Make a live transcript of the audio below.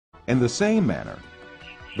In the same manner,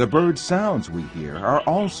 the bird sounds we hear are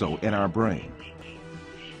also in our brain.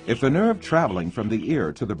 If the nerve traveling from the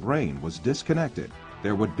ear to the brain was disconnected,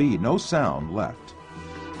 there would be no sound left.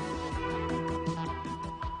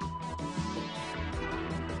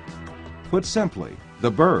 Put simply, the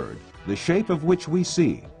bird, the shape of which we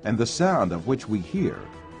see, and the sound of which we hear,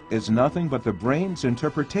 is nothing but the brain's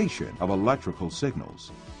interpretation of electrical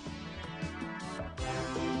signals.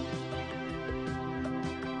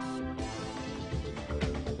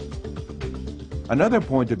 Another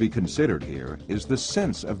point to be considered here is the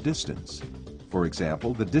sense of distance. For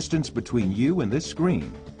example, the distance between you and this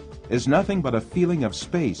screen is nothing but a feeling of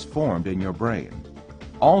space formed in your brain.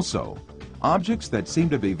 Also, objects that seem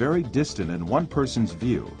to be very distant in one person's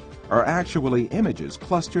view are actually images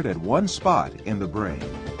clustered at one spot in the brain.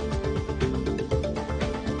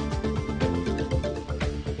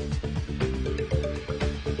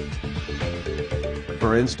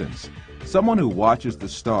 For instance, someone who watches the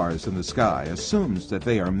stars in the sky assumes that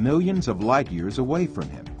they are millions of light years away from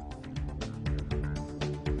him.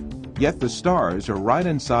 Yet the stars are right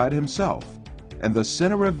inside himself and the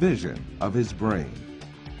center of vision of his brain.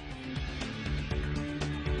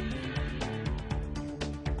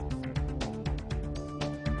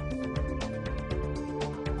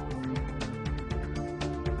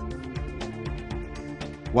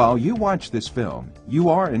 While you watch this film, you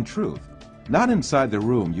are in truth not inside the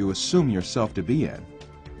room you assume yourself to be in.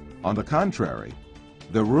 On the contrary,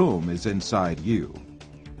 the room is inside you.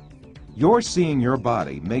 Your seeing your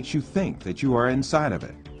body makes you think that you are inside of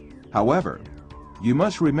it. However, you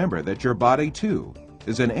must remember that your body too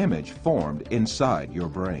is an image formed inside your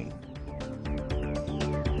brain.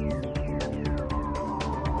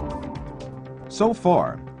 So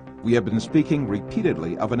far, we have been speaking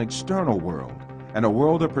repeatedly of an external world and a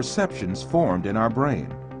world of perceptions formed in our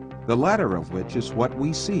brain, the latter of which is what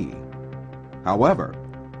we see. However,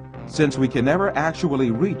 since we can never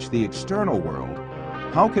actually reach the external world,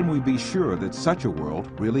 how can we be sure that such a world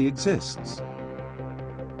really exists?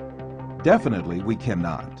 Definitely we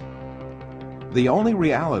cannot. The only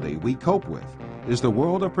reality we cope with is the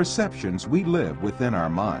world of perceptions we live within our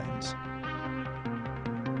minds.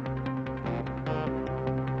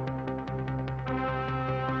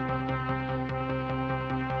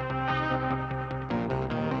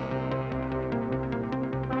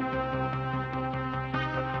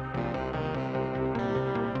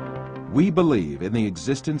 We believe in the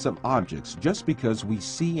existence of objects just because we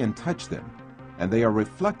see and touch them, and they are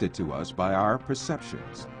reflected to us by our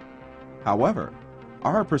perceptions. However,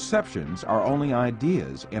 our perceptions are only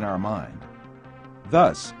ideas in our mind.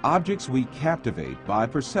 Thus, objects we captivate by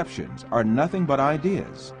perceptions are nothing but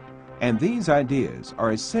ideas, and these ideas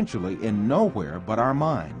are essentially in nowhere but our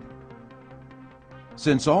mind.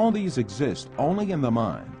 Since all these exist only in the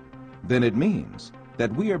mind, then it means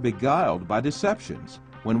that we are beguiled by deceptions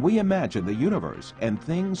when we imagine the universe and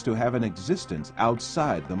things to have an existence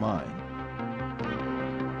outside the mind.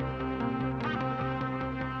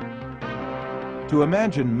 To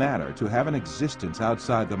imagine matter to have an existence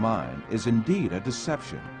outside the mind is indeed a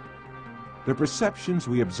deception. The perceptions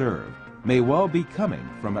we observe may well be coming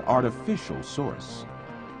from an artificial source.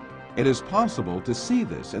 It is possible to see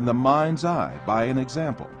this in the mind's eye by an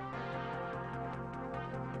example.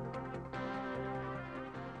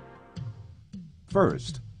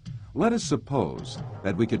 First, let us suppose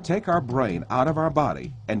that we could take our brain out of our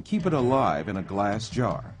body and keep it alive in a glass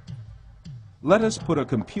jar. Let us put a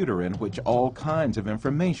computer in which all kinds of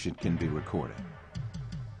information can be recorded.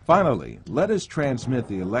 Finally, let us transmit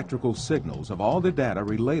the electrical signals of all the data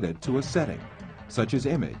related to a setting, such as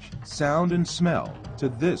image, sound, and smell, to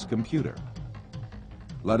this computer.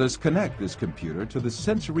 Let us connect this computer to the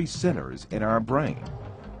sensory centers in our brain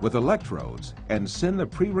with electrodes and send the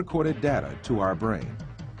pre-recorded data to our brain.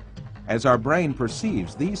 As our brain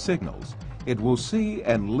perceives these signals, it will see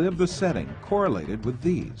and live the setting correlated with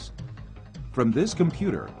these. From this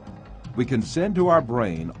computer, we can send to our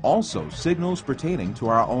brain also signals pertaining to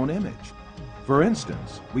our own image. For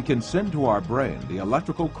instance, we can send to our brain the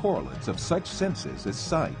electrical correlates of such senses as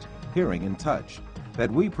sight, hearing, and touch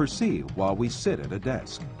that we perceive while we sit at a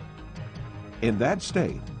desk. In that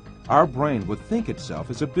state, our brain would think itself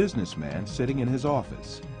as a businessman sitting in his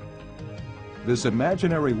office. This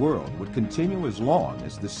imaginary world would continue as long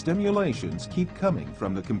as the stimulations keep coming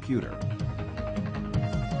from the computer.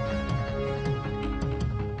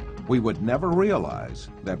 We would never realize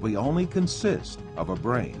that we only consist of a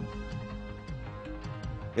brain.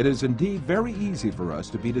 It is indeed very easy for us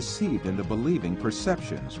to be deceived into believing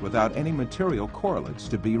perceptions without any material correlates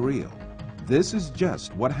to be real. This is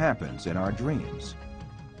just what happens in our dreams.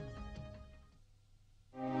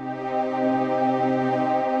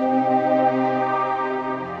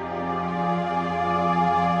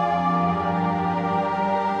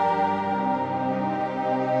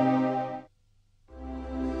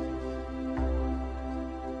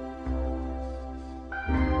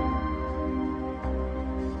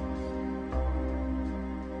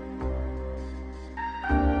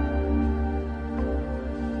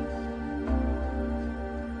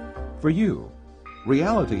 For you,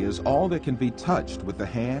 reality is all that can be touched with the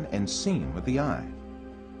hand and seen with the eye.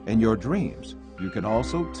 In your dreams, you can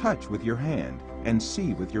also touch with your hand and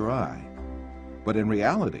see with your eye. But in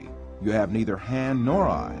reality, you have neither hand nor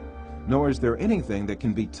eye, nor is there anything that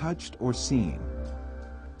can be touched or seen.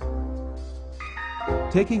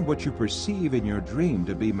 Taking what you perceive in your dream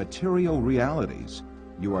to be material realities,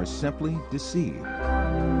 you are simply deceived.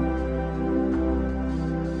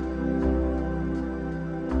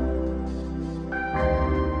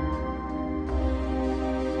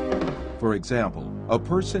 For example, a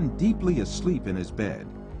person deeply asleep in his bed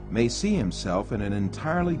may see himself in an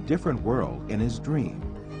entirely different world in his dream.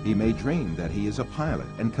 He may dream that he is a pilot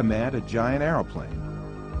and command a giant airplane,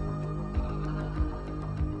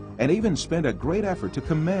 and even spend a great effort to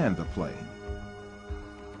command the plane.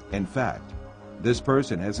 In fact, this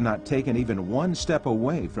person has not taken even one step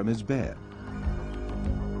away from his bed.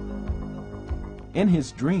 In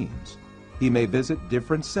his dreams, he may visit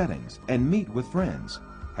different settings and meet with friends,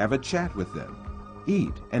 have a chat with them,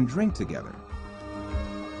 eat and drink together.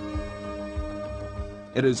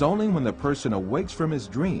 It is only when the person awakes from his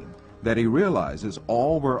dream that he realizes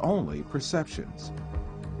all were only perceptions.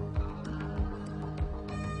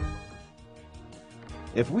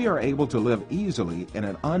 If we are able to live easily in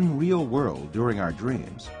an unreal world during our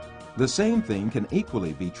dreams, the same thing can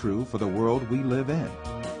equally be true for the world we live in.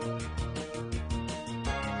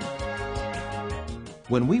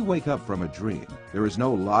 When we wake up from a dream, there is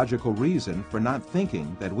no logical reason for not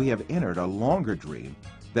thinking that we have entered a longer dream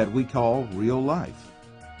that we call real life.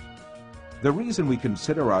 The reason we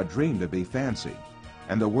consider our dream to be fancy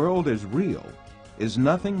and the world as real is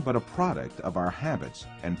nothing but a product of our habits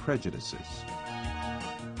and prejudices.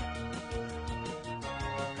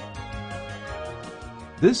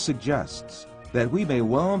 This suggests that we may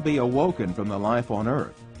well be awoken from the life on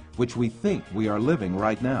earth, which we think we are living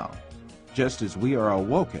right now, just as we are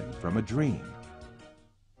awoken from a dream.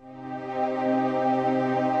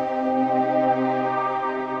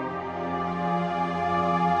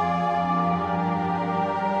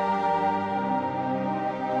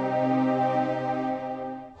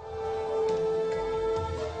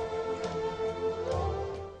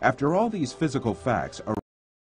 After all these physical facts are